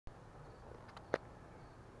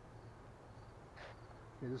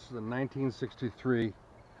Okay, this is a 1963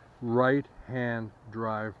 right-hand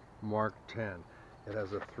drive Mark 10. It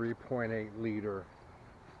has a 3.8 liter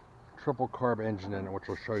triple carb engine in it, which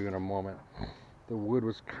I'll show you in a moment. The wood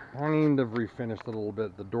was kind of refinished a little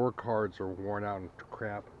bit. The door cards are worn out and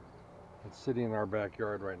crap. It's sitting in our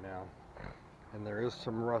backyard right now. And there is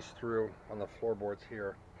some rust through on the floorboards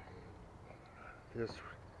here. This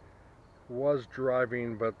was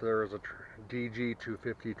driving, but there is a DG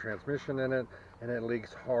 250 transmission in it, and it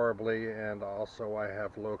leaks horribly, and also I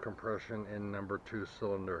have low compression in number 2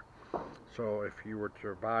 cylinder. So if you were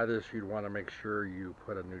to buy this, you'd want to make sure you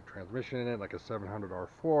put a new transmission in it, like a 700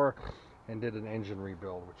 R4, and did an engine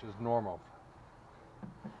rebuild, which is normal.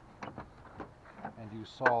 And you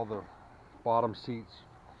saw the bottom seats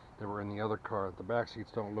that were in the other car. The back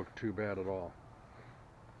seats don't look too bad at all.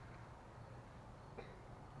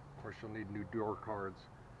 Of course, you'll need new door cards.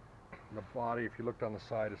 And the body, if you look down the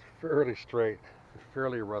side, is fairly straight and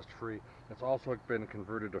fairly rust-free. It's also been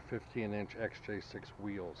converted to 15-inch XJ6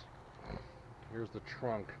 wheels. Here's the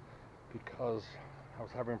trunk. Because I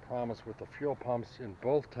was having problems with the fuel pumps in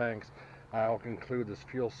both tanks, I'll include this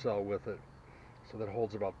fuel cell with it, so that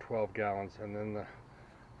holds about 12 gallons. And then the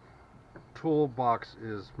toolbox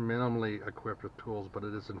is minimally equipped with tools, but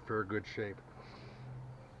it is in fair good shape.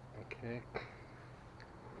 Okay.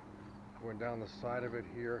 Going down the side of it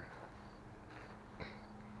here.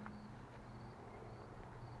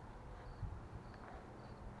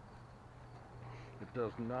 It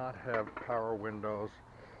does not have power windows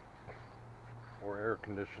or air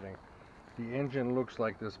conditioning. The engine looks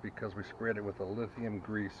like this because we sprayed it with a lithium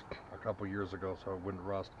grease a couple years ago so it wouldn't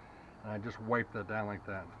rust. And I just wiped that down like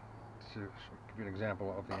that to give you an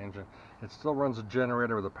example of the engine. It still runs a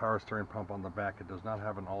generator with a power steering pump on the back. It does not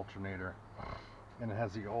have an alternator. And it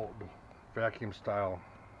has the old vacuum style,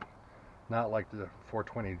 not like the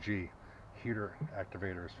 420G heater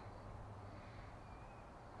activators.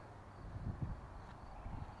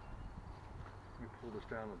 Let me pull this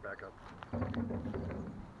down and back up.